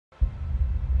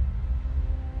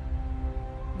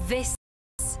This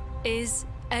is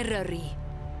Eryri,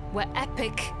 where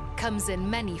epic comes in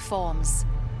many forms.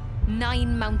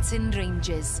 9 mountain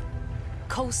ranges,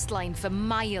 coastline for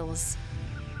miles,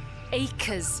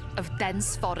 acres of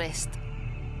dense forest.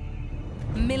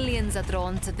 Millions are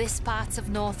drawn to this part of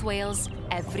North Wales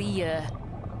every year.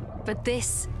 But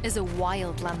this is a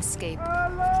wild landscape.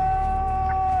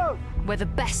 Hello! Where the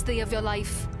best day of your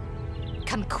life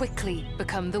can quickly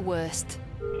become the worst.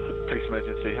 Police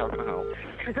emergency, how can I help?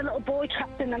 There's a little boy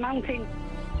trapped in the mountain.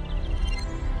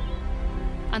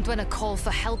 And when a call for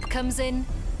help comes in,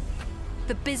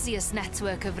 the busiest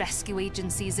network of rescue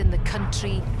agencies in the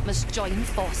country must join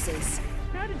forces.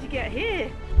 How did you get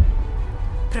here?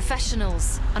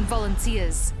 Professionals and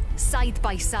volunteers, side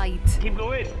by side. Team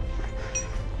Lloyd.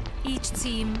 Each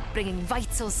team bringing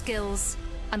vital skills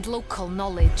and local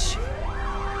knowledge.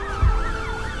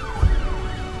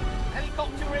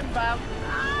 Helicopter inbound.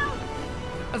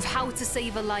 Of how to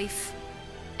save a life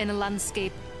in a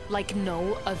landscape like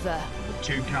no other.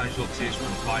 2 casualties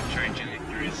from life-changing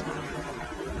injuries.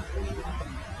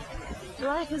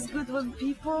 Life is good when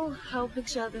people help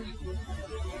each other.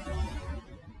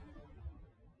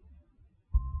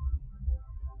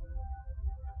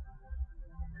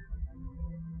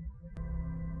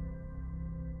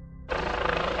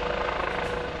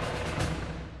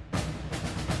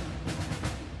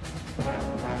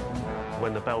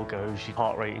 When the bell goes, your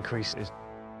heart rate increases.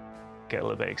 Get a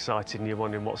little bit excited and you're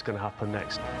wondering what's going to happen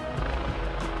next.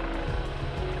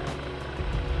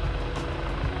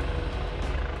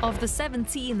 Of the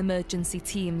 17 emergency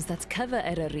teams that cover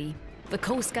Eryri, the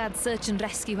Coast Guard search and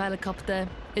rescue helicopter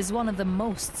is one of the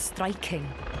most striking.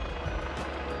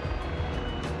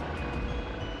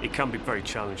 It can be very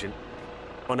challenging.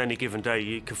 On any given day,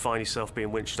 you can find yourself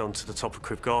being winched onto the top of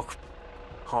Crib Garch.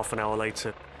 Half an hour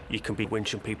later, you can be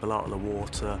winching people out of the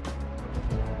water.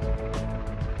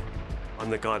 I'm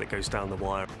the guy that goes down the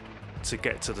wire to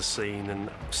get to the scene and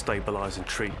stabilise and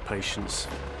treat patients.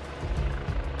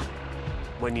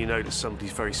 When you know that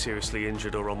somebody's very seriously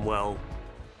injured or unwell,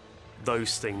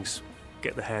 those things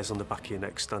get the hairs on the back of your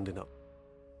neck standing up.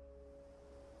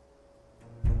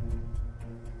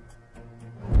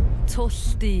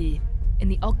 Tulldy, in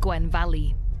the Ogwen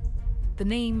Valley. The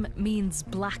name means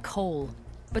black hole,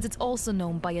 but it's also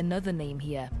known by another name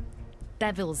here,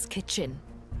 Devil's Kitchen.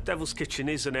 Devil's Kitchen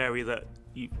is an area that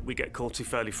we get called to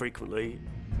fairly frequently.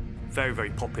 Very, very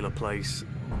popular place.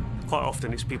 Quite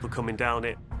often it's people coming down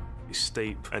it. It's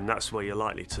steep, and that's where you're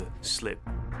likely to slip.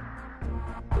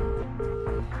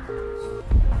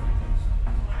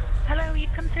 Hello,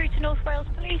 you've come through to North Wales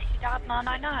Police, you dialed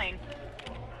 999.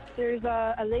 There's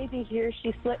a lady here,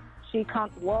 she slipped, she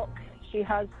can't walk. She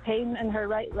has pain in her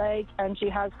right leg and she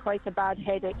has quite a bad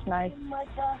headache now.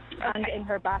 And in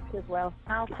her back as well.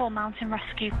 I'll call Mountain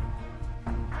Rescue.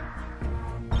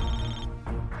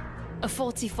 A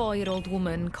 44-year-old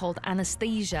woman called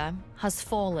Anastasia has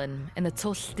fallen in the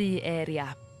Tulldy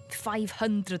area,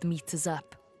 500 metres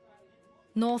up.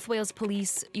 North Wales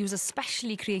Police use a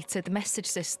specially created message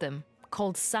system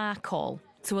called SAR Call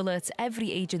to alert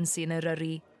every agency in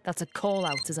Eryri that a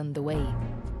call-out is underway.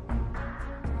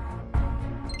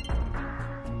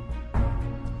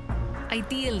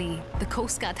 Ideally, the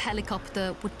Coast Guard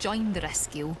helicopter would join the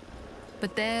rescue,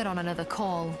 but they're on another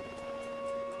call.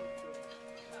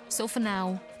 So for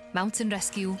now, Mountain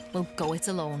Rescue will go it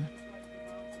alone.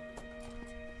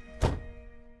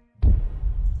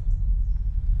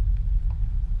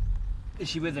 Is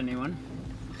she with anyone?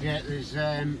 Yeah, there's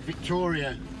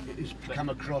Victoria has come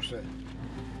across her.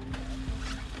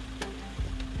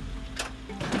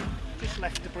 Just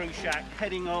left the brew shack,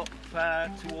 heading up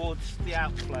towards the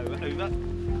outflow. Over.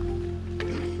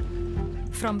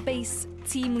 From base,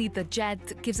 team leader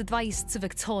Jed gives advice to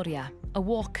Victoria, a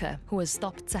walker who has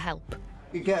stopped to help.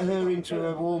 You get her into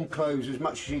her warm clothes as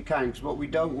much as you can, because what we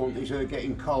don't want is her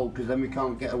getting cold, because then we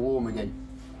can't get her warm again.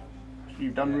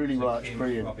 You've done really well, it's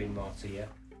brilliant. Robin Marty, yeah.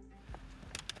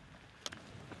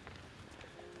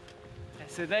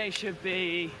 So they should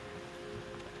be...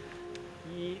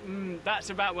 that's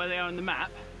about where they are on the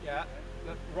map. Yeah,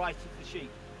 right of the sheet.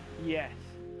 Yes.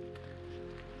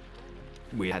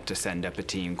 We had to send up a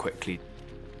team quickly.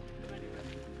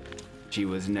 She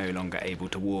was no longer able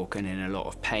to walk and in a lot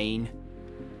of pain.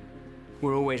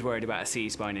 We're always worried about a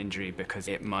C-spine injury because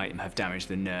it might have damaged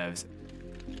the nerves.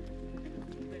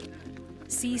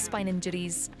 C-spine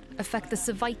injuries affect the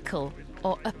cervical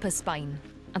or upper spine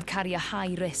and carry a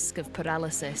high risk of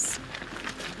paralysis.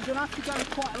 You're going to have to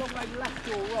go quite a long way left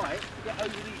or right to get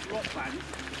over these rock bands.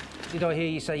 Did I hear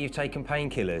you say you've taken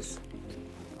painkillers?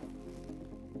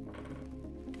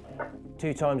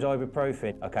 2 times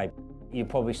ibuprofen. OK, You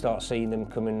probably start seeing them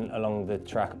coming along the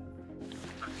track.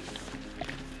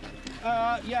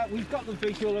 Yeah, we've got the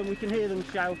visual and we can hear them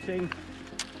shouting.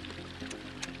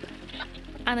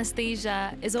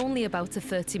 Anastasia is only about a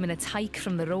 30-minute hike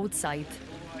from the roadside,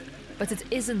 but it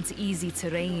isn't easy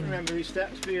terrain. Remember his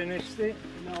steps being this thing?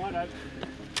 No, I don't.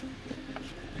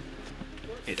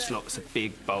 It's lots of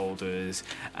big boulders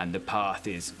and the path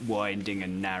is winding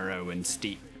and narrow and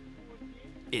steep.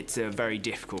 It's a very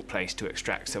difficult place to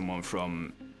extract someone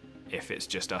from if it's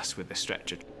just us with a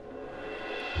stretcher.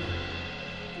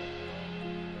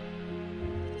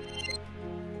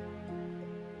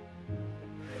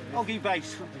 Oggy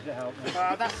base. Does it help?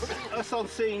 That's us on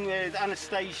scene with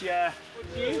Anastasia.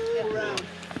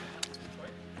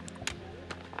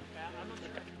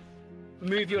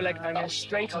 Move your leg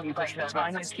straight on you, push it.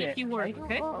 I'm going to keep you work,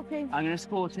 okay? Okay. I'm going to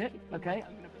support it, okay?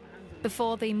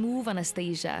 Before they move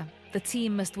Anastasia, the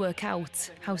team must work out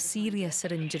how serious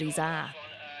her injuries are.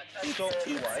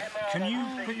 Can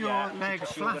you put your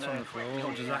legs flat on the floor,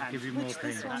 or does that give you more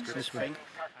pain? This way.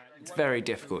 It's very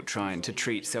difficult trying to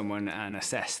treat someone and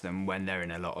assess them when they're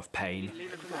in a lot of pain.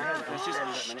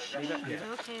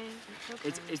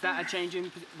 Is that a change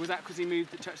in... Was that because he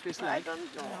moved to touch this leg?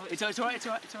 It's all right, it's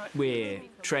all right, it's all right. We're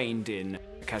trained in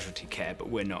casualty care, but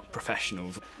we're not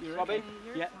professionals. Robbie?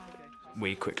 Yeah.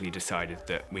 We quickly decided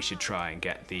that we should try and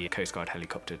get the Coast Guard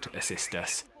helicopter to assist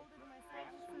us.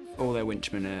 All their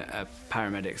winchmen are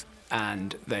paramedics,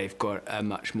 and they've got a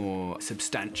much more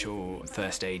substantial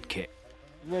first aid kit.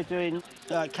 We're doing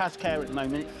CAS care at the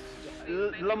moment.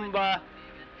 Lumbar,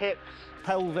 hips,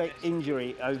 pelvic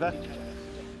injury, over.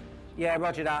 Yeah,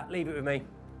 roger that. Leave it with me.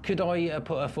 Could I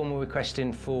put a formal request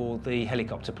in for the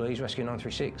helicopter, please? Rescue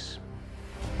 936.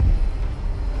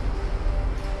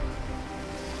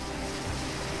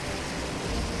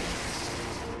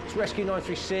 It's Rescue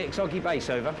 936, Oggy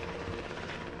Base, over.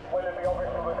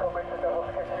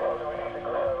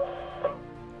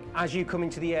 As you come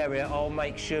into the area, I'll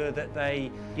make sure that they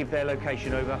give their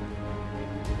location, over.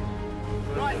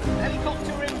 Right,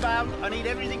 helicopter inbound. I need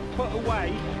everything put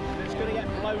away. It's going to get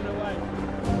blown away.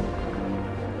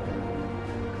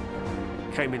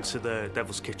 Came into the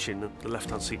Devil's Kitchen, and the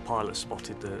left-hand seat pilot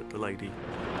spotted the lady.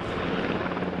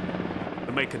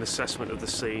 They make an assessment of the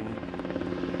scene.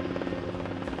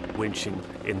 Winching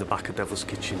in the back of Devil's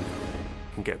Kitchen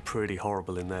can get pretty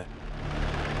horrible in there.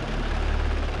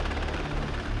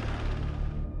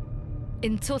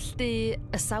 In Tuldi,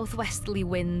 a southwesterly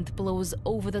wind blows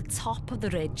over the top of the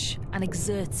ridge and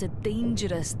exerts a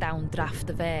dangerous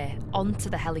downdraft of air onto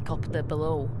the helicopter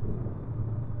below.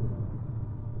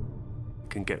 It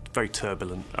can get very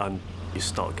turbulent and you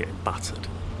start getting battered.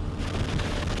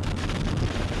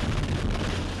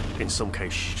 In some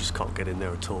cases, you just can't get in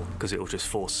there at all because it will just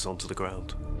force us onto the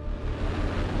ground.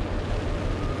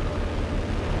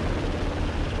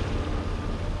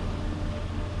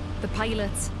 The pilot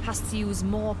has to use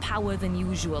more power than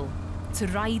usual to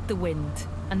ride the wind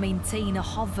and maintain a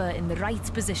hover in the right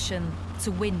position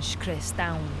to winch Chris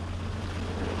down.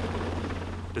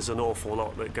 There's an awful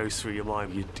lot that goes through your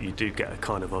mind. You do get a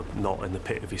kind of a knot in the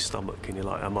pit of your stomach and you're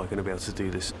like, am I going to be able to do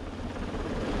this?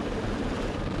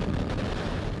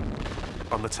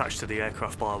 I'm attached to the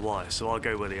aircraft by a wire, so I'll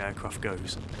go where the aircraft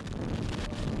goes.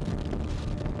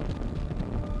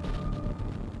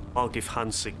 I'll give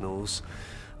hand signals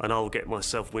and I'll get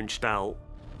myself winched out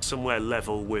somewhere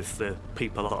level with the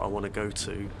people that I want to go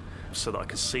to so that I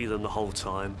can see them the whole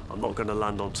time. I'm not going to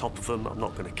land on top of them, I'm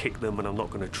not going to kick them, and I'm not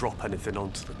going to drop anything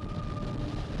onto them.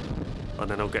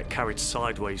 And then I'll get carried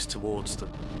sideways towards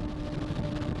them.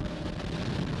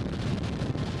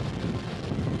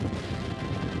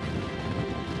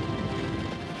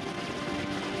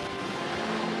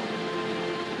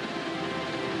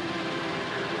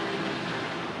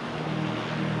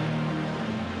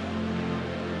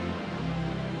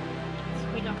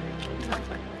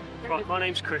 Right, my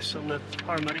name's Chris. I'm the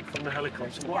paramedic from the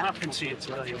helicopter. What happened to you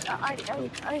today?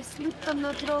 I slipped on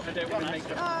the drop.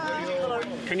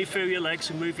 Can you feel your legs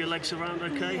and move your legs around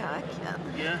okay? Yeah, I can.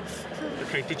 Yeah?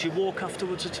 Okay, did you walk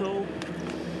afterwards at all?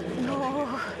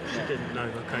 No. You didn't? No,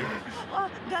 okay.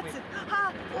 Oh, that's it.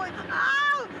 Ah, boy.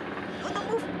 Ah! Oh, no,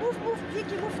 move,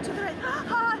 Vicky, move to the right.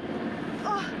 Ah!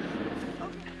 Oh.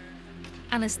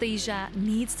 Anastasia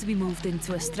needs to be moved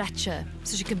into a stretcher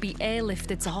so she can be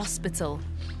airlifted to hospital.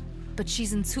 But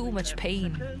she's in too much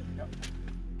pain.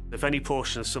 If any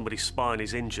portion of somebody's spine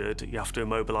is injured, you have to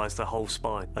immobilise their whole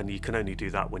spine, and you can only do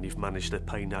that when you've managed their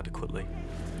pain adequately.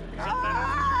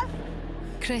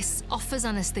 Chris offers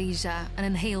Anastasia an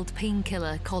inhaled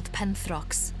painkiller called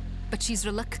Penthrox, but she's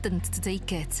reluctant to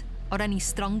take it, or any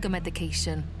stronger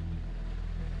medication.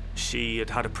 She had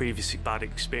had a previously bad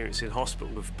experience in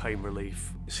hospital with pain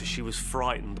relief, so she was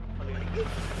frightened.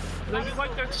 No, you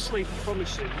won't go to sleep, I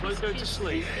promise you. You won't go to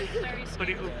sleep. But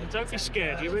don't be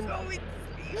scared. You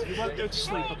won't go to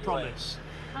sleep, I promise.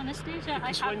 Anastasia,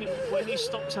 Because when you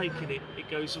stop taking it, it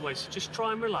goes away. So just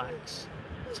try and relax.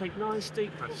 Take nice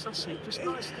deep breaths. That's it. Just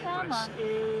nice deep breaths.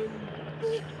 In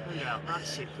and out.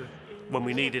 That's it. Good. When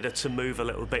we needed her to move a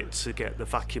little bit to get the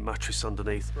vacuum mattress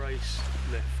underneath. Brace,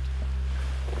 lift.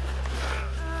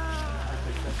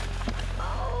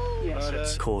 Yes,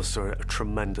 it's caused her a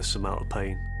tremendous amount of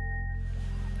pain.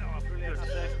 Oh, brilliant.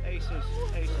 Aces.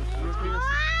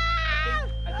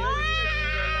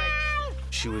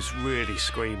 She was really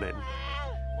screaming.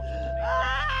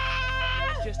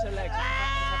 It's just her legs.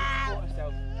 Just have to support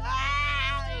herself.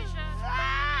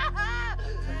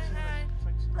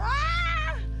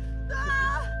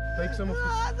 Take some of this.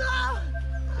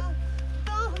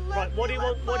 Right, what do you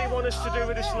want us to do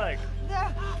with this leg?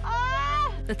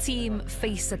 The team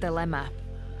face a dilemma.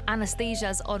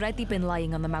 Anastasia's already been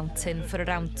lying on the mountain for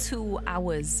around 2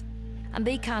 hours, and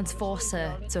they can't force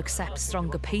her to accept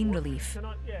stronger pain relief.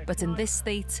 But in this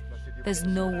state, there's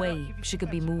no way she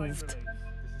could be moved.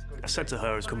 I said to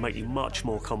her, it can make you much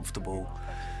more comfortable,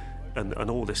 and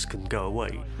all this can go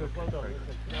away.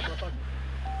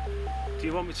 Do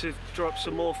you want me to drop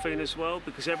some morphine as well?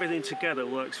 Because everything together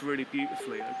works really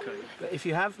beautifully, okay? But if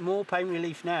you have more pain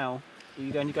relief now,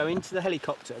 you're going to go into the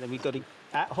helicopter, then we've got to,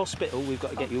 at hospital, we've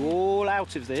got to get you all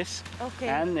out of this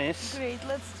and this. Great,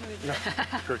 let's do it.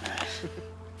 Good.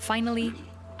 Finally,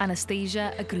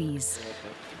 Anastasia agrees.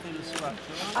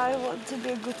 I want to be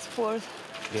a good sport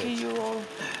to you all.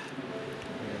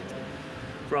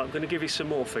 Right, I'm going to give you some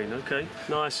morphine, okay?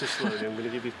 Nice and slowly. I'm going to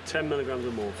give you 10 milligrams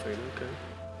of morphine, okay?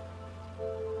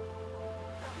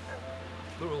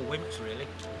 We're all wimps, really.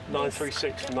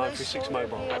 936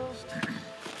 mobile.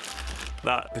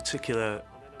 That particular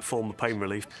form of pain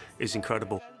relief is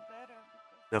incredible.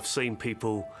 I've seen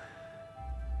people,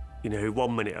 you know, who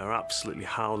 1 minute are absolutely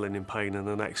howling in pain and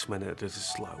the next minute they're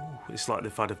just like, ooh, it's like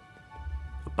they've had a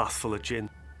bath full of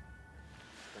gin.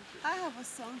 I have a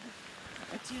song.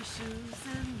 Put your shoes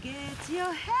and get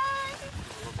your head.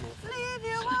 Leave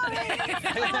your worries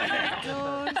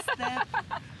on the doorstep.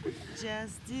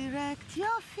 Just direct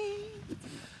your feet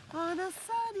on a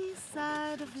sunny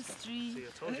side of the street. See,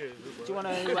 I told you. Do you want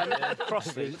to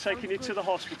cross We're taking you to the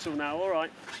hospital now, all right?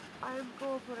 I'm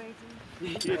cooperating.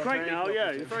 You're great now,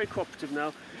 yeah, you're very cooperative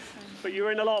now. But you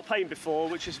were in a lot of pain before,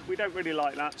 which is, we don't really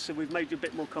like that, so we've made you a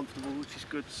bit more comfortable, which is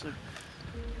good. So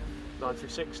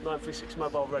 936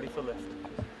 mobile ready for lift.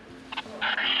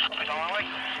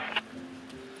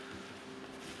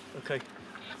 Okay,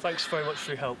 thanks very much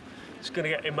for your help. It's going to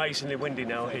get amazingly windy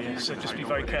now here, so just be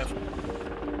very careful.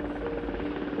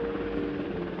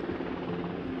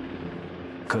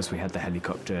 Because we had the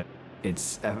helicopter,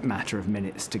 it's a matter of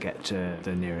minutes to get to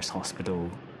the nearest hospital,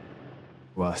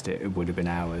 whilst it would have been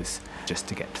hours just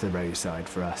to get to the roadside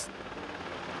for us.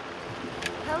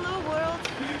 Hello, world.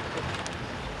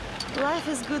 Life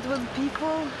is good when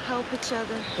people help each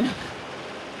other.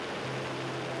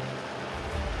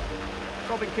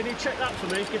 Robin, can you check that for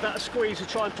me? Give that a squeeze and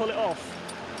try and pull it off.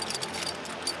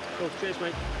 Cool, cheers,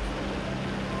 mate.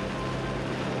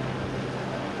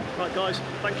 Right, guys,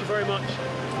 thank you very much.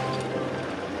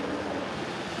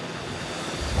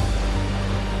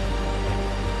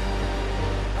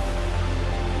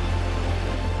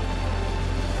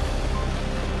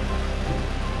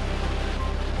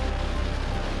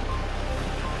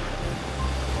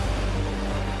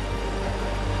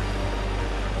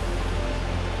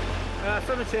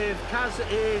 Affirmative, Kaz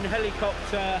in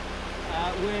helicopter.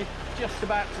 We're just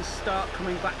about to start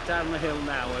coming back down the hill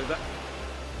now, over.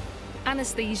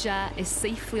 Anastasia is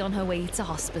safely on her way to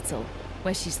hospital,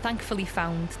 where she's thankfully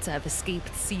found to have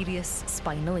escaped serious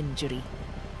spinal injury.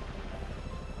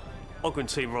 Ogwen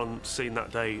team were on scene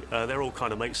that day. They're all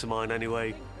kind of mates of mine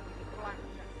anyway.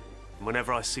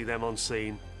 Whenever I see them on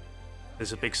scene,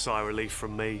 there's a big sigh of relief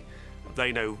from me.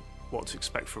 They know what to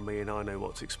expect from me and I know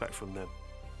what to expect from them.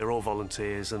 They're all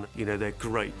volunteers and, you know, they're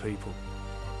great people.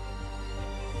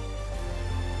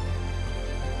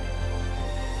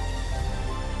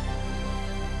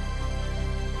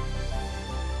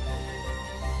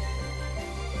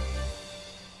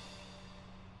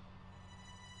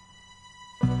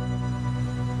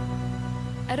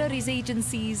 Eryri's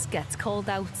agencies get called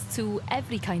out to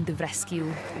every kind of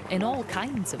rescue in all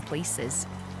kinds of places.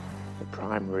 The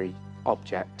primary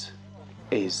object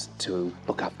is to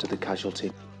look after the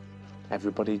casualty.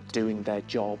 Everybody doing their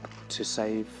job to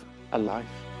save a life.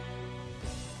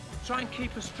 Try and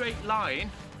keep a straight line.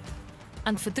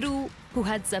 And for Drew, who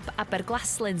heads up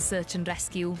Aberglasslyn's search and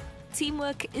rescue,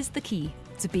 teamwork is the key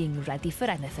to being ready for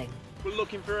anything. We're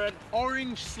looking for an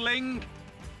orange sling.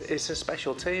 It's a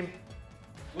special team.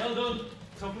 Well done.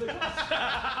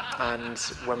 And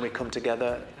when we come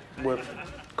together, we're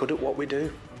good at what we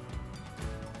do.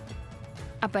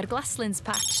 Aberglasslyn's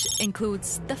patch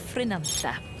includes the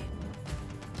Frynantha.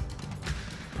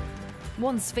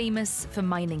 Once famous for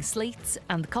mining slate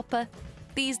and copper,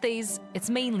 these days it's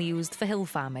mainly used for hill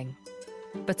farming.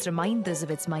 But reminders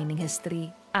of its mining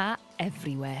history are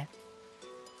everywhere.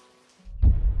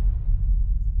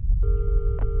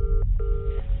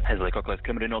 Heddlu Gogledd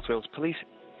Cymru, North Wales Police.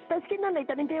 Beth gynnon ni,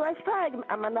 da ni'n byw ers Prag,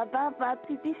 a mae yna ddafad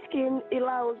di disgyn I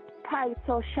lawr part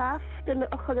o siafft yn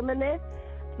ochr y mynydd.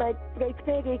 Mae reit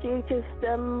beryg I just,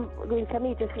 rwy'n cael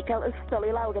ni jyst I cael ystol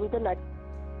I lawr am dyna.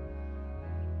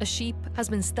 A sheep has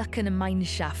been stuck in a mine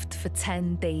shaft for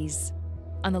 10 days,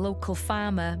 and the local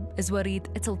farmer is worried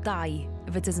it'll die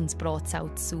if it isn't brought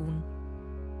out soon.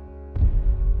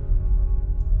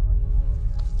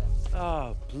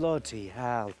 Oh, bloody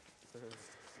hell.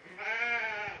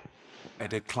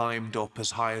 It had climbed up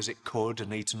as high as it could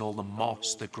and eaten all the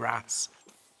moss, the grass.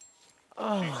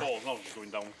 Oh. Going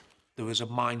down. There was a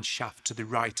mine shaft to the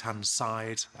right-hand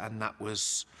side, and that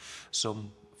was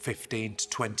some 15 to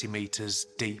 20 metres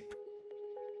deep.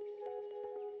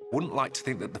 Wouldn't like to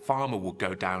think that the farmer would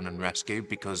go down and rescue,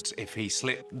 because if he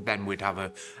slipped, then we'd have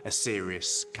a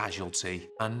serious casualty.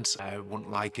 And I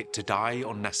wouldn't like it to die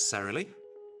unnecessarily.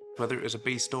 Whether it was a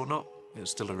beast or not, it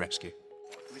was still a rescue.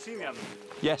 Have you seen the animal?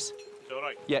 Yes. It's all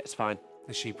right? Yeah, it's fine.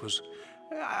 The sheep was,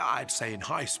 I'd say, in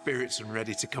high spirits and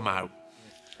ready to come out.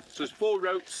 So there's 4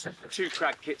 ropes, 2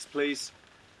 crag kits, please.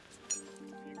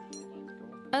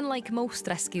 Unlike most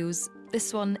rescues,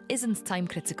 this one isn't time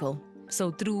critical,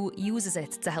 so Drew uses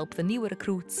it to help the newer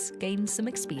recruits gain some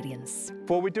experience.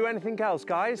 Before we do anything else,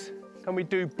 guys, can we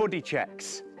do buddy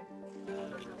checks?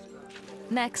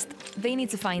 Next, they need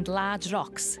to find large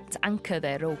rocks to anchor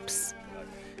their ropes.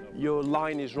 Your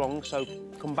line is wrong, so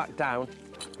come back down.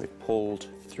 We've pulled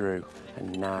through,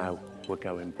 and now we're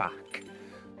going back.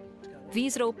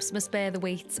 These ropes must bear the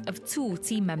weight of 2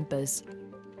 team members.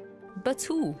 But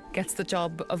who gets the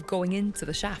job of going into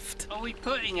the shaft? Are we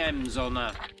putting M's on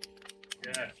her?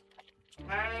 Yeah.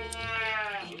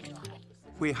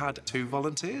 We had 2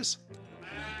 volunteers.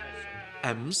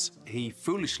 Ems, he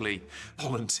foolishly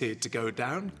volunteered to go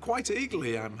down, quite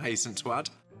eagerly, I'm hastened to add.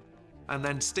 And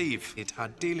then Steve, he'd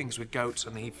had dealings with goats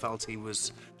and he felt he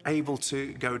was able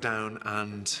to go down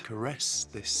and caress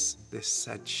this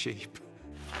said sheep.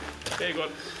 There you go.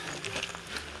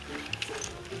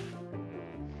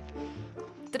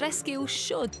 The rescue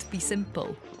should be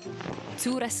simple.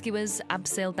 2 rescuers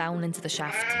abseil down into the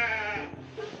shaft,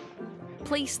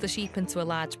 place the sheep into a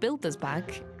large builder's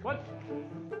bag,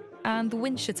 and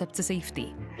winch it up to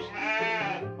safety.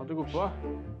 I'll do good for.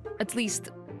 At least,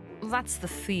 that's the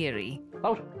theory.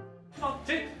 Out.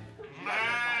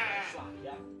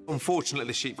 Unfortunately,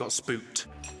 the sheep got spooked.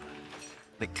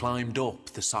 They climbed up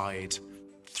the side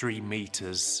 3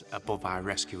 metres above our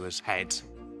rescuer's head.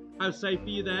 How safe are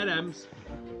you there, Ems?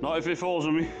 Not if it falls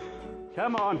on me.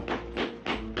 Come on.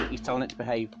 He's telling it to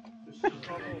behave.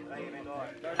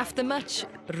 After much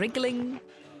wriggling,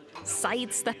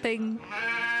 sidestepping,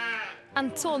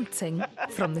 and taunting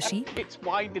from the sheep, It's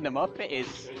winding them up, it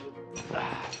is.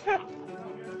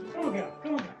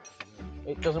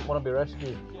 It doesn't want to be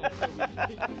rescued.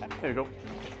 There we go.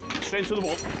 Straight into the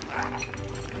wall.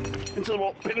 Into the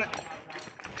wall.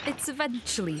 it's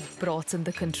eventually brought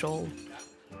under control.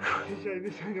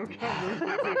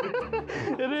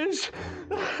 It is.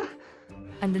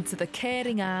 and into the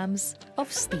caring arms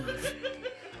of Steve.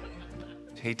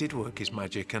 He did work his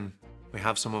magic, and we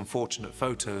have some unfortunate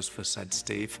photos for said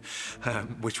Steve,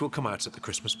 which will come out at the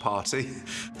Christmas party.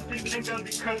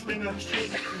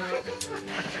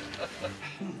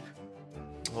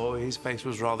 Oh, his face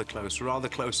was rather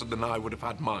closer than I would have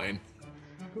had mine.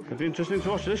 It'd be interesting to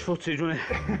watch this footage, wouldn't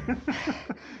it?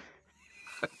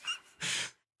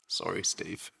 Sorry,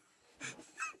 Steve.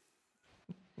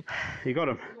 You got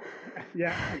him?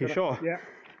 Yeah. You sure? Yeah.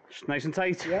 Just nice and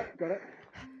tight? Yeah, got it.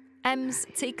 Ems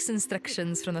takes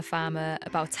instructions from the farmer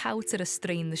about how to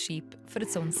restrain the sheep for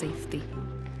its own safety.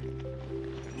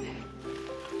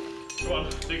 Go on,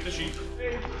 take the sheep.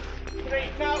 Three,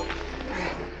 now.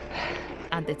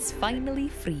 And it's finally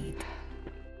freed.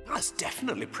 I was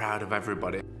definitely proud of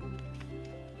everybody. I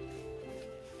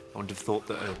wouldn't have thought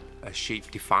that a sheep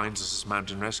defines us as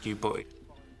mountain rescue, but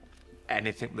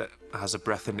anything that has a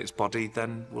breath in its body,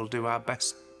 then we'll do our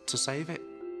best to save it.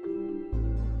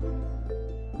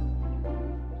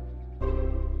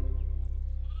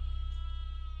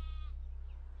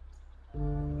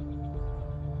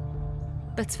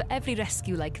 But for every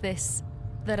rescue like this,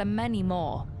 there are many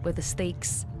more where the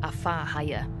stakes are far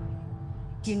higher.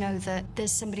 You know that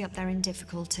there's somebody up there in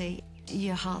difficulty,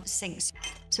 your heart sinks.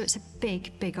 So it's a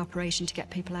big, big operation to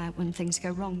get people out when things go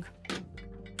wrong.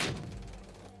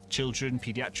 Children,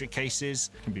 paediatric cases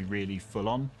can be really full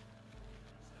on.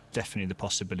 Definitely the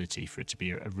possibility for it to be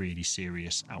a really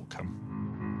serious outcome.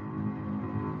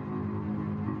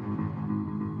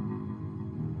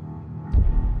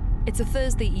 It's a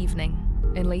Thursday evening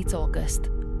in late August.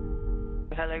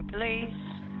 Hello, police.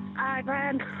 Hi,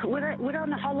 Brian. We're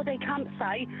on a holiday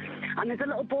campsite, and there's a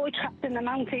little boy trapped in the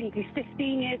mountains. He's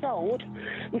 15 years old.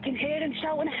 We can hear him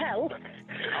shouting help.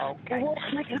 Okay. We're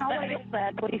making our way up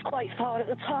there, but he's quite far at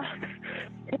the top.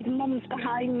 His mum's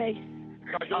behind me.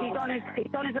 He's on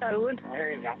his own.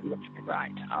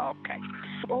 Right, okay.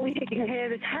 All we can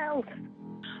hear is help.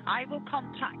 I will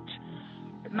contact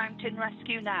Mountain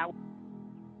Rescue now.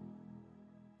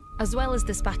 As well as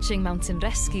dispatching Mountain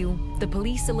Rescue, the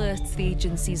police alerts the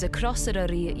agencies across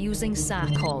Eryri using SAR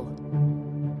call.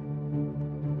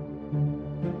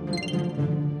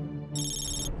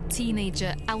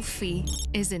 Teenager Alfie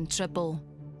is in trouble.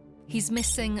 He's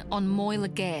missing on Moel y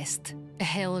Gest, a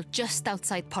hill just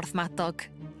outside Porthmadog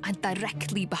and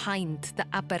directly behind the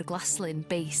Aberglaslyn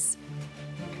base.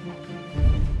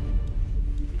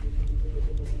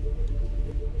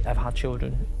 I've had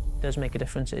children. It does make a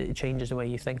difference. It changes the way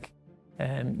you think.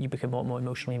 You become a lot more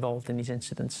emotionally involved in these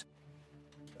incidents.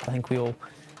 I think we all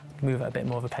move at a bit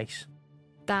more of a pace.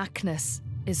 Darkness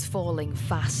is falling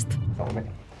fast. Follow me.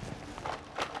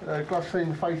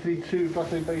 Glaslyn 532,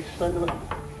 Glaslyn base, stand of it.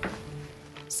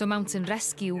 So Mountain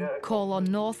Rescue call on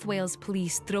North Wales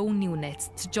Police drone unit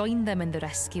to join them in the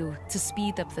rescue to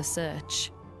speed up the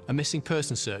search. A missing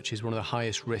person search is one of the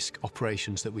highest risk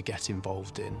operations that we get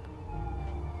involved in.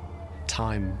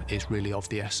 Time is really of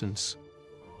the essence.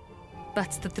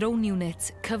 But the drone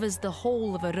unit covers the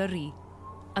whole of Eryri,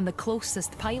 and the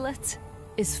closest pilot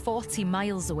is 40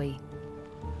 miles away.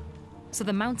 So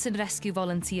the Mountain Rescue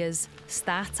volunteers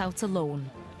start out alone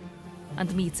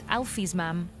and meet Alfie's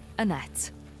mum,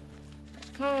 Annette.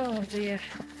 Oh dear.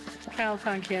 Can't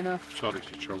thank you enough. Sorry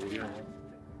to trouble you.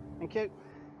 Thank you.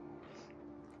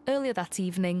 Earlier that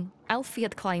evening, Alfie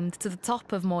had climbed to the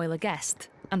top of Moel y Gest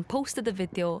and posted a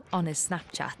video on his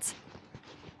Snapchat.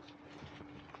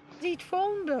 He'd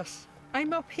phoned us.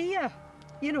 I'm up here,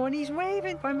 you know, and he's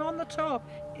waving. I'm on the top.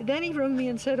 Then he rang me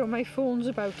and said, oh, my phone's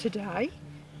about to die.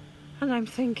 And I'm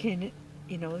thinking,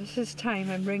 you know, this is time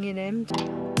I'm ringing him.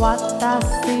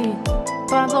 Watashi,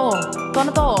 Tonato,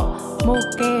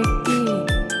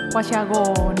 Mukeki,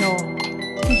 Washago no,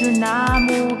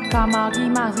 Kijunamu Kamagi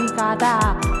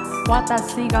Masikada,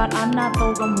 Watashi got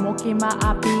Anato Mokima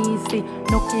Abisi,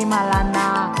 Nokima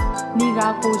Lana,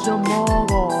 Niga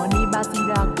Kujomogo,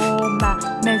 Nibasida Goma,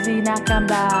 Mezina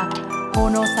Kamba,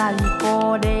 Hono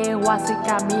Salikode,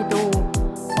 Wasikamido.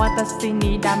 Watashi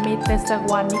ni damite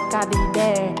sagwanika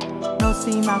dide no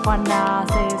sima kwana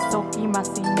se soki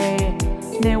masine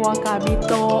ne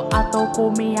wakabito ato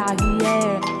komi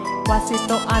hagie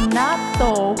wasito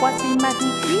anato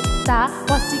wasimakikita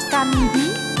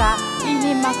wasikamihika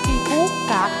ini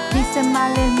makikuka mise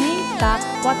malenita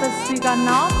watashi ga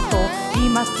nato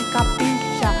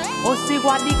imasikapisha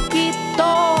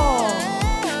osiwadikito.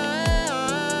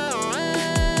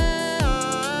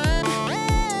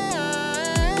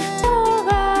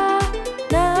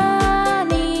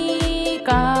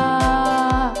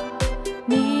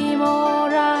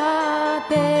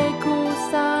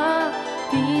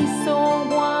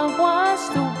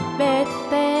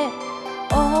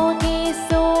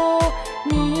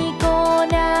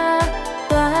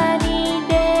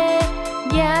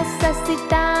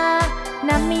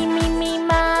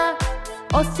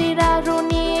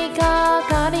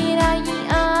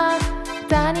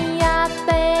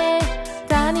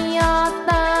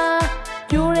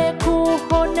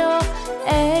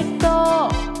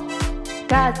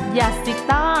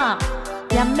 Yasita,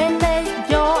 Yamene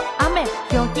yo ame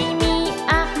yogimi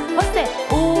a Jose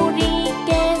uri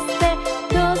kese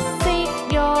tusi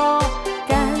yo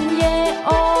kanye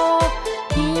o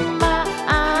kima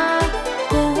a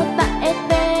kuta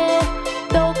ete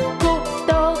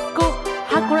toku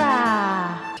hakura.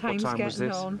 Time's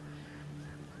getting on.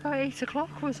 About 8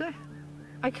 o'clock, was it?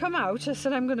 I come out, I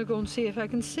said I'm going to go and see if I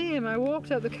can see him. I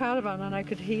walked out the caravan and I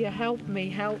could hear, help me,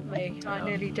 help me. I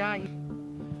nearly died.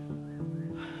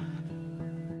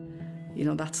 You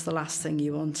know, that's the last thing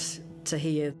you want to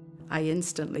hear. I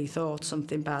instantly thought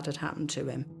something bad had happened to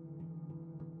him.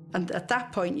 And at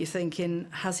that point, you're thinking,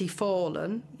 has he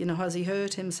fallen? You know, has he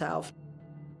hurt himself?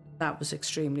 That was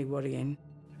extremely worrying.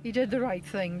 He did the right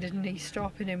thing, didn't he?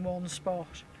 Stopping in one spot.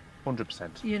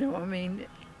 100%. You know what I mean?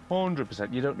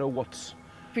 100%. You don't know what's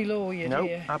below you. No,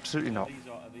 dear. absolutely not.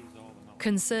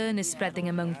 Concern is spreading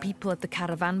among people at the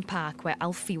caravan park where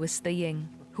Alfie was staying,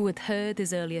 who had heard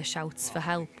his earlier shouts for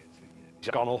help.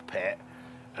 He's gone up it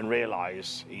and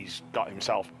realised he's got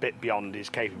himself a bit beyond his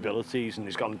capabilities and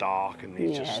he's gone dark and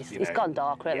he's just, he's gone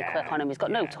dark really quick on him. He's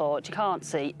got no torch, you can't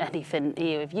see anything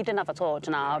here. If you didn't have a torch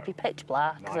now, it'd be pitch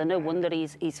black, so no wonder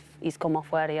he's come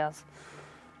off where he has.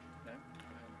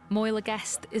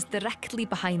 Moylegest is directly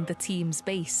behind the team's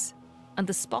base, and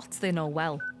the spot they know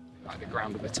well. Like the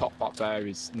ground at the top up there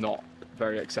is not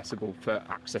very accessible for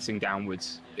accessing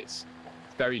downwards. It's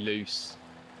very loose,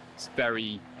 it's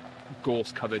very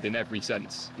gorse covered in every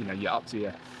sense. You know, you're up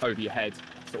to over your head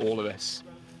for all of this.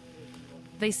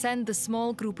 They send a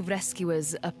small group of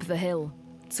rescuers up the hill,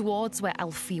 towards where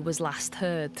Alfie was last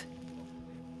heard.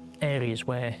 Areas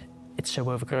where it's so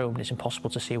overgrown it's impossible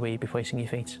to see where you'd be placing your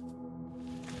feet.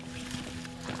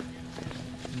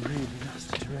 Really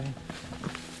nasty terrain.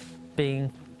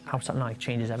 Being out at night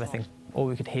changes everything. All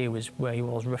we could hear was where he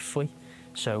was roughly,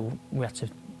 so we had to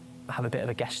have a bit of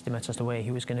a guesstimate as to where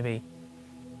he was going to be.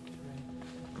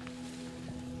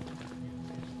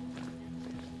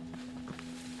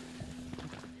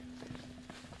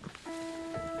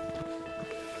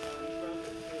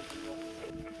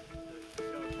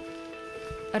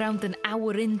 Around an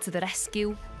hour into the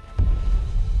rescue,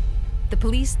 the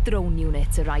police drone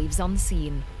unit arrives on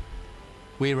scene.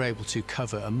 We're able to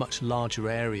cover a much larger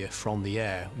area from the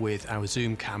air with our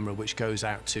zoom camera, which goes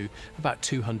out to about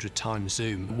 200 times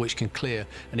zoom, which can clear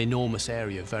an enormous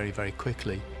area very, very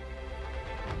quickly.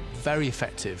 Very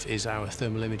effective is our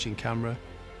thermal imaging camera.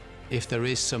 If there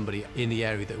is somebody in the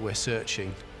area that we're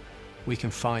searching, we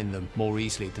can find them more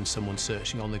easily than someone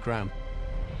searching on the ground.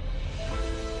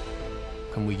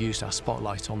 And we used our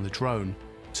spotlight on the drone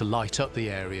to light up the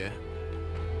area.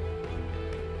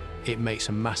 It makes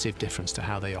a massive difference to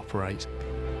how they operate.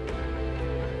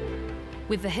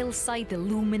 With the hillside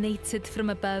illuminated from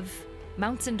above,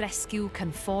 mountain rescue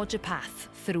can forge a path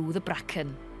through the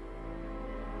bracken.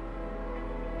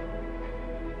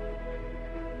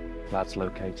 Lad's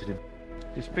located him.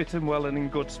 He's fit and well and in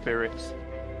good spirits.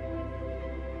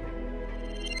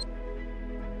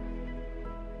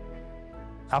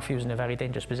 Alfie was in a very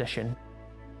dangerous position.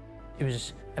 It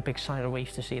was a big sigh of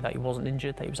relief to see that he wasn't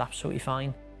injured, that he was absolutely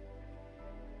fine.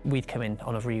 We'd come in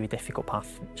on a really difficult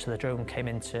path, so the drone came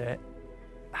in to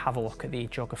have a look at the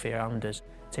geography around us,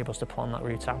 to able us to plan that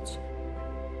route out.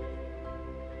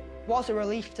 It was a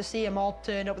relief to see them all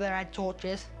turn up with their head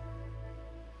torches.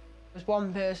 There was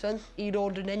one person, he'd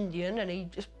ordered an Indian and he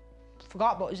just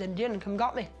forgot about his Indian and come and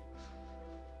got me.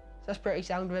 That's pretty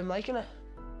sound of him liking it.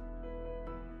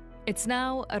 It's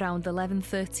now around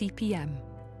 11:30 p.m.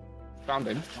 Found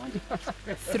him.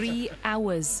 3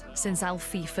 hours since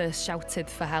Alfie first shouted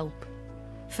for help.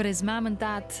 For his mum and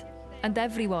dad, and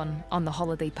everyone on the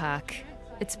holiday park,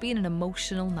 it's been an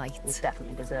emotional night. We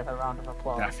definitely deserve a round of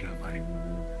applause. Definitely.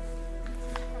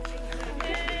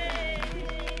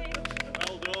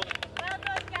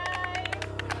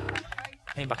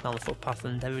 Came back down the footpath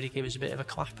and everybody gave us a bit of a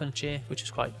clap and cheer, which was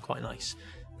quite nice.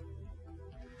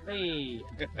 Hey!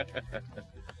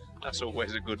 That's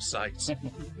always a good sight. It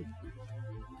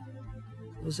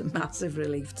was a massive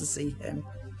relief to see him.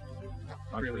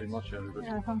 Thank you very much, everybody.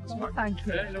 Yeah, thank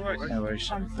you. No worries.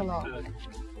 Thanks a lot.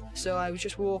 So I was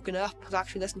just walking up, I was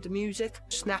actually listening to music,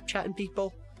 Snapchatting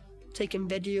people, taking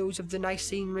videos of the nice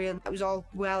scenery, and that was all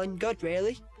well and good,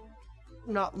 really.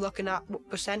 Not looking at what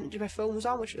percentage of my phone was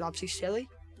on, which was obviously silly.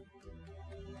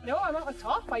 No, I'm at the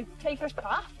top. I take this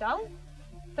path down,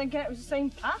 thinking it was the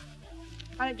same path,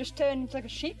 and it just turned into like a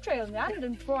sheep trail in the end,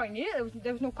 and before I knew it,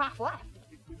 there was no path left.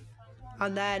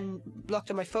 And then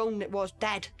looked at my phone and it was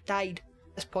died. At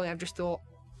this point I've just thought,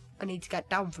 I need to get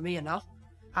down from here now.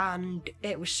 And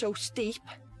it was so steep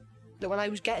that when I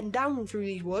was getting down through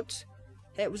these woods,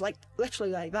 it was like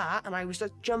literally like that, and I was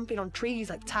just jumping on trees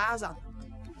like Tarzan.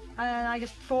 And then I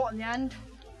just thought in the end,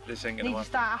 This ain't need gonna to work.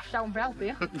 start half down for help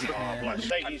here. Oh, bless.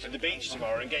 Take you to the beach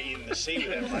tomorrow and get you in the sea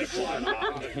with them.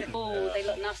 Like, Oh, they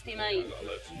look nasty, mate.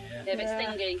 They're a bit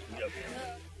stingy.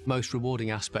 Most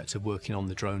rewarding aspect of working on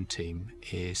the drone team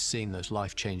is seeing those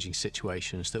life-changing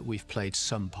situations that we've played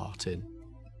some part in.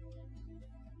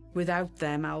 Without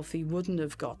them, Alfie wouldn't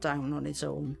have got down on his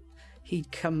own.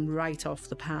 He'd come right off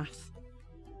the path.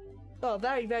 Well,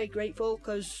 very, very grateful,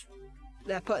 because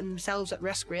they're putting themselves at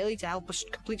risk, really, to help a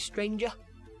complete stranger.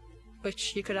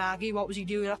 Which you could argue, what was he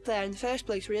doing up there in the first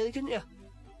place, really, couldn't you?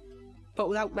 But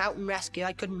without mountain rescue,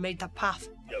 I couldn't have made that path.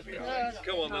 It'll be all right.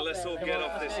 Come on, then, let's all get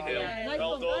off this hill.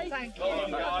 Well done. Thank you. Well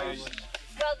done, guys.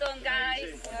 Well done,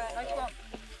 guys. Nice one.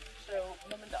 So,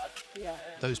 Mum and Dad. Yeah.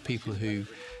 Those people who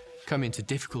come into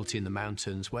difficulty in the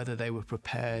mountains, whether they were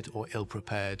prepared or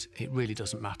ill-prepared, it really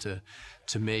doesn't matter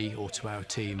to me or to our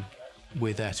team.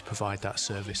 We're there to provide that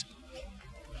service.